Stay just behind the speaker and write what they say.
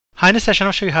Hi, in this session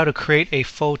I'll show you how to create a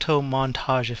photo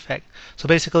montage effect. So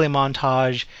basically a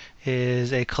montage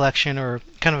is a collection or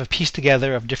kind of a piece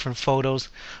together of different photos,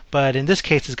 but in this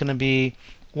case it's going to be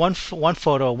one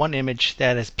photo, one image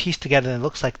that is pieced together and it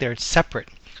looks like they're separate.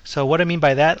 So what I mean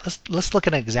by that, let's look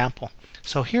at an example.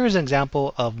 So here's an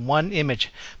example of one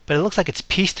image, but it looks like it's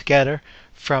pieced together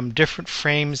from different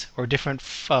frames or different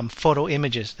photo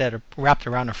images that are wrapped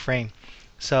around a frame.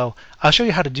 So I'll show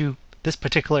you how to do this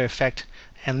particular effect,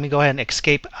 and let me go ahead and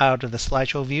escape out of the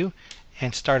slideshow view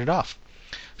and start it off.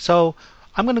 So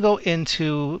I'm going to go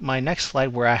into my next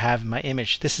slide where I have my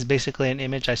image. This is basically an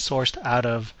image I sourced out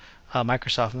of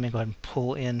Microsoft. Let me go ahead and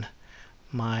pull in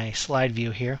my slide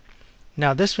view here.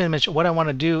 Now this image, what I want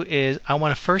to do is I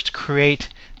want to first create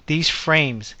these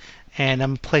frames, and I'm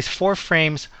going to place 4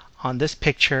 frames on this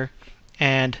picture,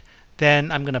 and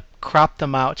then I'm going to crop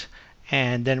them out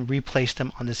and then replace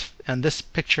them on this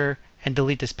picture and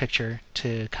delete this picture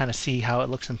to kind of see how it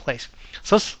looks in place.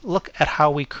 So let's look at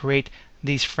how we create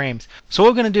these frames. So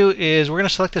what we're going to do is we're going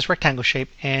to select this rectangle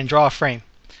shape and draw a frame.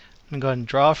 I'm going to go ahead and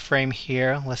draw a frame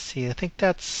here. Let's see, I think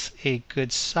that's a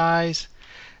good size.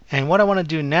 And what I want to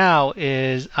do now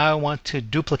is I want to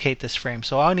duplicate this frame.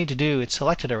 So all I need to do, it's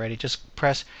selected already, just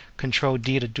press Control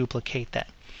D to duplicate that.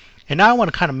 And now I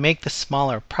want to kind of make this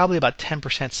smaller, probably about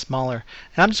 10% smaller.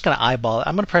 And I'm just going to eyeball it.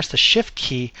 I'm going to press the Shift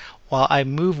key while I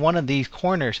move one of these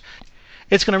corners.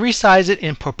 It's going to resize it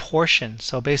in proportion.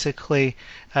 So basically,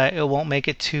 it won't make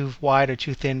it too wide or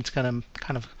too thin. It's going to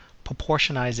kind of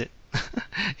proportionize it,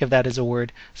 if that is a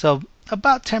word. So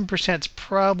about 10% is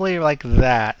probably like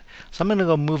that. So I'm going to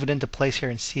go move it into place here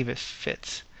and see if it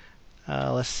fits.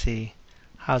 Let's see.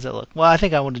 How does it look? Well, I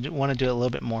think I want to do it a little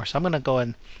bit more. So I'm going to go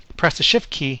and press the Shift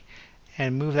key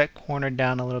and move that corner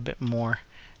down a little bit more.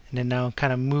 And then now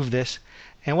kind of move this.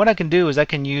 And what I can do is I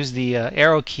can use the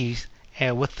arrow keys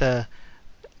with the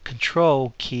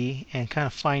Control key and kind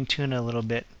of fine tune it a little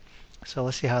bit. So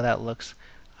let's see how that looks.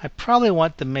 I probably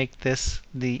want to make this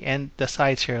the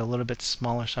sides here a little bit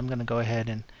smaller. So I'm going to go ahead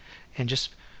and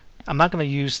just, I'm not going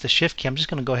to use the Shift key. I'm just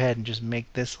going to go ahead and just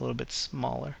make this a little bit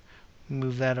smaller.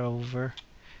 Move that over.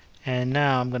 And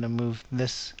now I'm going to move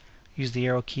this, use the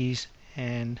arrow keys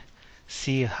and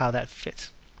see how that fits.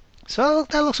 So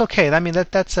that looks okay. I mean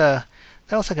that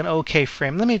looks like an okay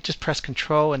frame. Let me just press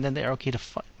Control and then the arrow key to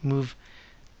move.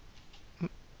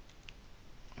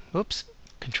 Oops.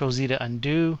 Control Z to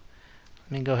undo.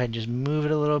 Let me go ahead and just move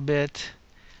it a little bit.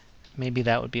 Maybe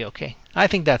that would be okay. I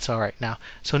think that's all right now.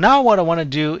 So now what I want to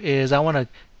do is I want to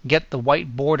get the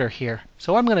white border here.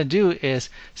 So what I'm going to do is,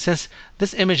 since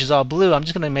this image is all blue, I'm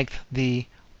just going to make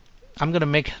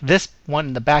this one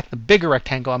in the back, the bigger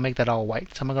rectangle, I'll make that all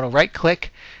white. So I'm going to right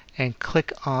click and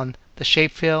click on the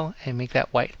shape fill and make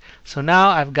that white. So now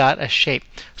I've got a shape.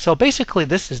 So basically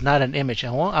this is not an image.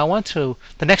 The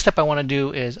next step I want to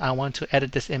do is I want to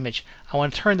edit this image. I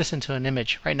want to turn this into an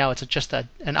image. Right now it's just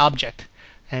an object.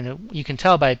 And you can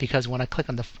tell by it because when I click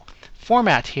on the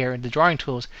format here in the drawing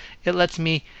tools, it lets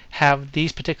me have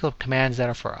these particular commands that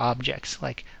are for objects,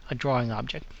 like a drawing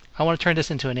object. I want to turn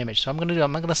this into an image. So I'm going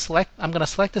to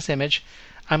select this image.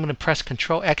 I'm going to press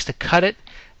Control X to cut it.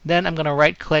 Then I'm going to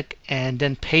right click and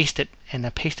then paste it, and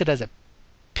I paste it as a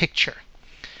picture.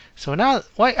 So now,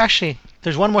 well, actually,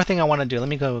 there's one more thing I want to do. Let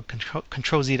me go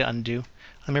Control Z to undo.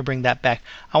 Let me bring that back.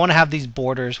 I want to have these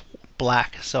borders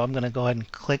black. So I'm going to go ahead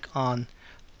and click on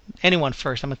anyone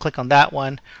first. I'm going to click on that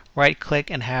one, right click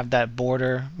and have that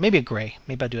border, maybe a gray.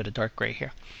 Maybe I'll do it a dark gray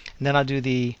here. And then I'll do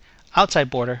the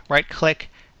outside border, right click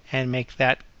and make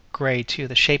that gray too,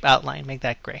 the shape outline, make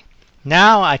that gray.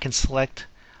 Now I can select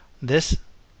this.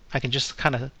 I can just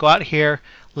kind of go out here,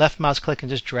 left mouse click and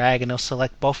just drag, and it'll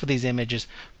select both of these images.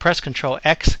 Press Control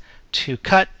X to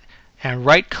cut and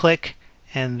right click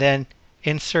and then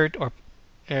insert or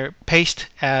paste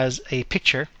as a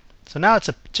picture. So now it's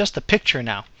just a picture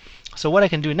now. So what I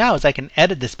can do now is I can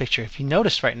edit this picture. If you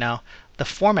notice right now, the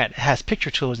format has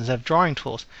picture tools instead of drawing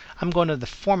tools. I'm going to the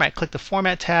format, click the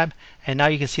format tab, and now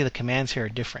you can see the commands here are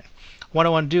different. What I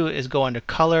want to do is go under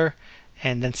color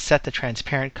and then set the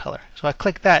transparent color. So I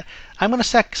click that. I'm going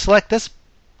to select this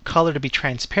color to be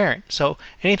transparent. So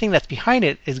anything that's behind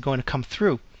it is going to come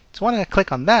through. So when I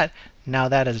click on that, now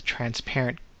that is a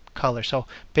transparent color. So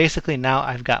basically now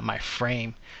I've got my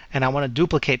frame, and I want to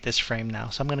duplicate this frame now.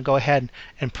 So I'm going to go ahead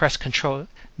and press Control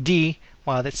D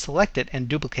while it's selected and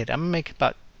duplicate it. I'm going to make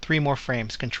about 3 more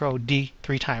frames. Control D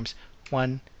 3 times.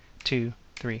 1, 2,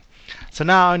 3. So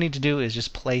now all I need to do is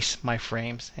just place my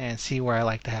frames and see where I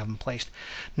like to have them placed.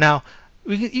 Now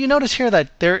you notice here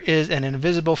that there is an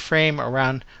invisible frame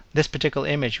around this particular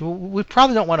image. We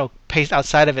probably don't want to paste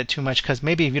outside of it too much, because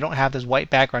maybe if you don't have this white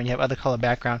background, you have other color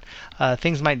background,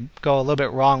 things might go a little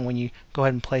bit wrong when you go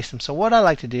ahead and place them. So what I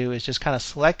like to do is just kind of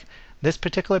select this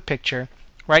particular picture,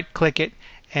 right click it,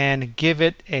 and give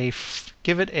it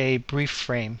a brief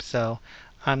frame. So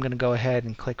I'm going to go ahead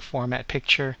and click Format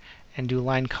Picture and do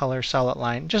Line Color, Solid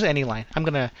Line, just any line. I'm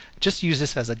going to just use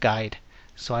this as a guide,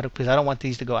 because I don't want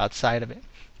these to go outside of it.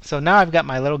 So now I've got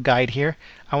my little guide here.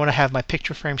 I want to have my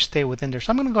picture frame stay within there. So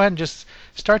I'm going to go ahead and just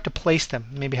start to place them.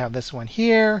 Maybe have this one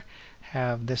here,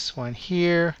 have this one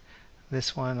here,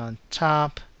 this one on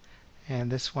top,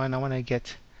 and this one. I want to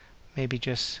get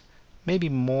maybe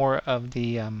more of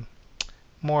the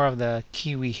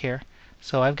kiwi here.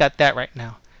 So I've got that right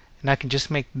now. And I can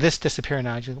just make this disappear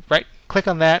now. Just right click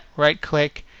on that, right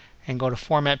click, and go to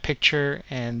Format Picture,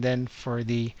 and then for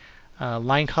the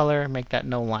line color, make that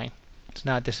no line. So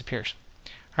now it disappears.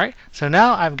 Alright, so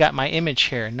now I've got my image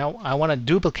here. Now I want to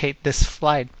duplicate this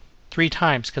slide 3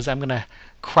 times because I'm going to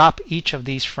crop each of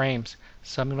these frames.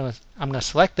 So I'm going to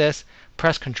select this,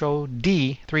 press Control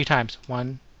D 3 times.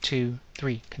 1, 2,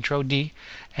 3. Control D.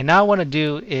 And now what I want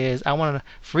to do is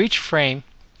for each frame,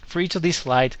 for each of these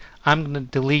slides, I'm going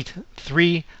to delete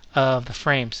 3 of the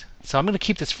frames. So I'm going to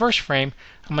keep this first frame.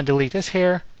 I'm going to delete this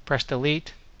here, press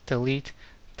Delete, Delete,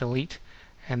 Delete.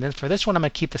 And then for this one, I'm going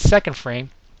to keep the second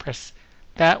frame, press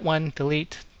that one,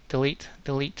 delete, delete,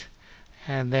 delete.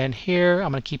 And then here,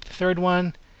 I'm going to keep the third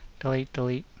one, delete,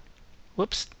 delete,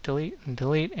 whoops, delete, and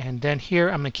delete. And then here,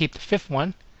 I'm going to keep the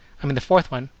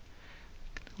fourth one,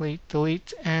 delete,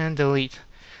 delete, and delete.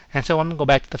 And so I'm going to go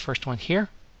back to the first one here.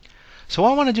 So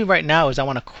what I want to do right now is I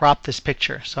want to crop this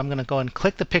picture. So I'm going to go and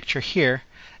click the picture here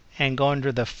and go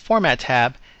under the Format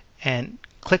tab and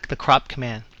click the Crop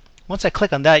command. Once I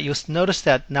click on that, you'll notice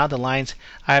that now the lines,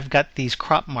 I've got these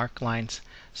crop mark lines.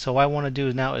 So what I want to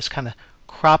do now is kind of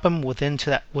crop them within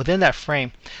that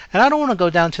frame. And I don't want to go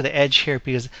down to the edge here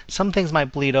because some things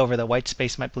might bleed over, the white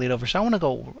space might bleed over. So I want to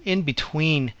go in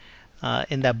between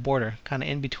in that border, kind of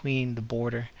in between the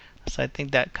border. So I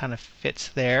think that kind of fits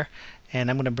there. And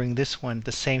I'm going to bring this one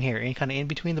the same here, kind of in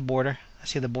between the border. I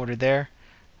see the border there.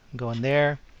 I'm going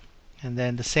there. And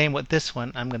then the same with this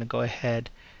one. I'm going to go ahead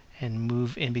and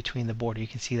move in between the border. You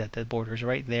can see that the border is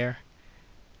right there.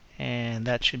 And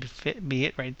that should be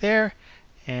it right there.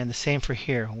 And the same for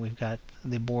here. We've got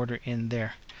the border in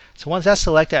there. So once that's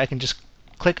selected, I can just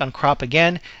click on Crop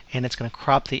again, and it's going to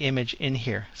crop the image in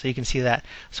here. So you can see that.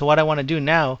 So what I want to do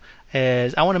now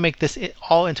is I want to make this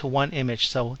all into one image.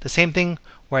 So the same thing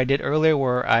where I did earlier,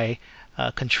 where I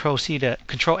Control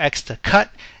X to cut,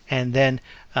 and then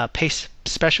paste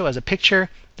special as a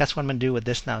picture. That's what I'm going to do with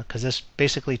this now, because there's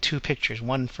basically 2 pictures,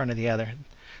 one in front of the other.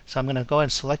 So I'm going to go ahead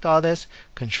and select all this,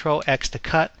 Control X to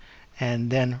cut, and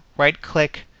then right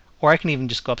click, or I can even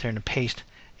just go up there and paste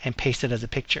it as a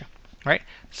picture. Right?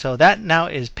 So that now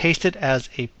is pasted as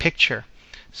a picture.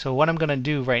 So what I'm going to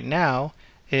do right now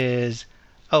is,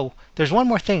 oh, there's one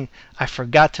more thing I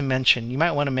forgot to mention. You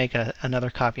might want to make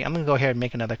another copy. I'm going to go ahead and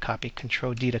make another copy.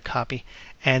 Control D to copy.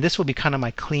 And this will be kind of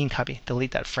my clean copy.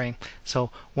 Delete that frame.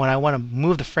 So when I want to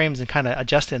move the frames and kind of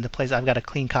adjust it into place, I've got a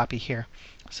clean copy here.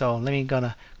 So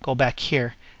gonna go back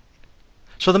here.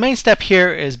 So the main step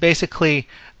here is basically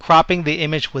cropping the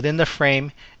image within the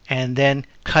frame and then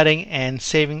cutting and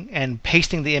saving and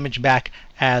pasting the image back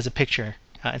as a picture.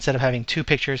 Instead of having 2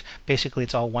 pictures, basically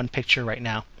it's all one picture right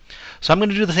now. So I'm going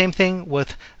to do the same thing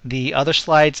with the other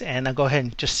slides, and I'll go ahead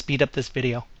and just speed up this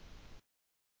video.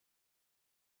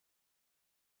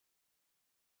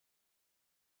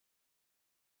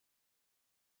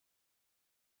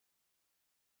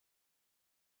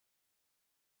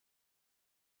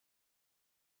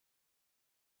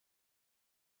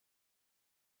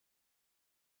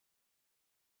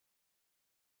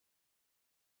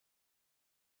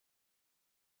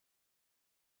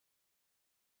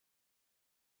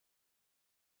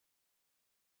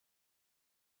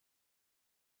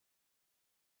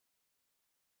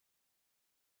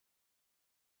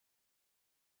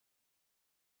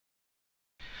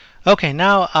 Okay,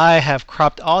 now I have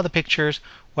cropped all the pictures.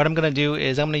 What I'm going to do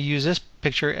is I'm going to use this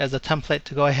picture as a template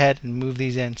to go ahead and move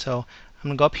these in. So I'm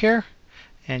going to go up here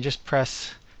and just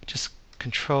press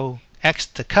Control X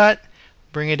to cut,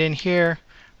 bring it in here.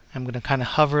 I'm going to kind of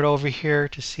hover it over here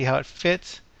to see how it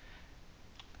fits.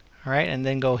 Alright, and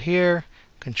then go here,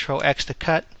 Control X to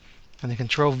cut, and then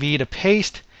Control V to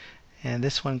paste. And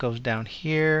this one goes down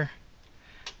here,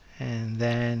 and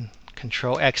then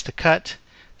Control X to cut,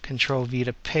 Control V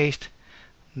to paste.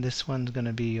 This one's going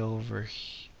to be over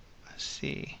here. Let's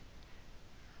see.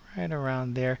 right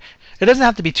around there. It doesn't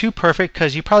have to be too perfect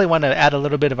because you probably want to add a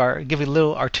little bit of give it a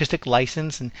little artistic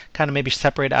license and kind of maybe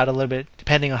separate out a little bit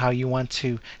depending on how you want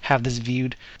to have this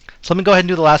viewed. So let me go ahead and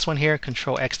do the last one here.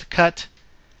 Control X to cut,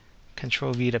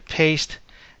 Control V to paste,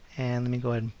 and let me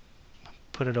go ahead and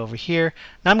put it over here.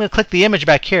 Now I'm going to click the image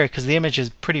back here because the image is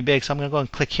pretty big, so I'm going to go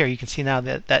and click here. You can see now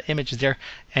that that image is there,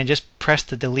 and just press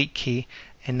the delete key,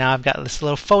 and now I've got this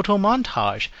little photo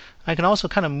montage. I can also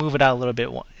kind of move it out a little bit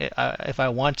if I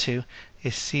want to.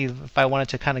 You see, if I wanted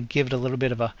to kind of give it a little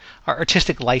bit of a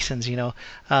artistic license, and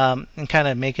kind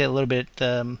of make it a little bit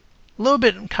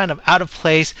kind of out of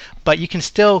place, but you can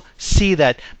still see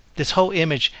that this whole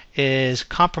image is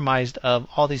comprised of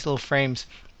all these little frames.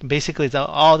 Basically, it's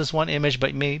all this one image,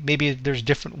 but maybe there's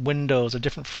different windows or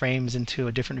different frames into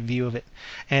a different view of it.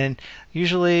 And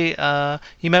usually,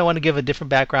 you might want to give a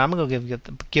different background. I'm going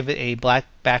to give it a black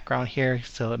background here,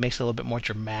 so it makes it a little bit more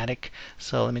dramatic.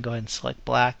 So let me go ahead and select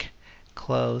black,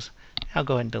 close. I'll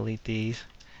go ahead and delete these.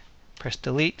 Press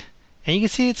delete. And you can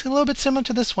see it's a little bit similar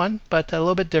to this one, but a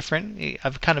little bit different.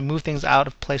 I've kind of moved things out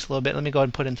of place a little bit. Let me go ahead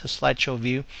and put it into slideshow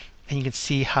view, and you can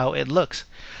see how it looks.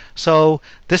 So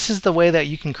this is the way that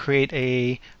you can create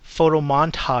a photo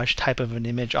montage type of an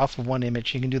image off of one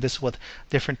image. You can do this with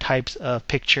different types of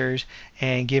pictures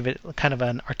and give it kind of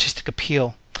an artistic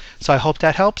appeal. So I hope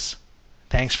that helps.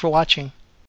 Thanks for watching.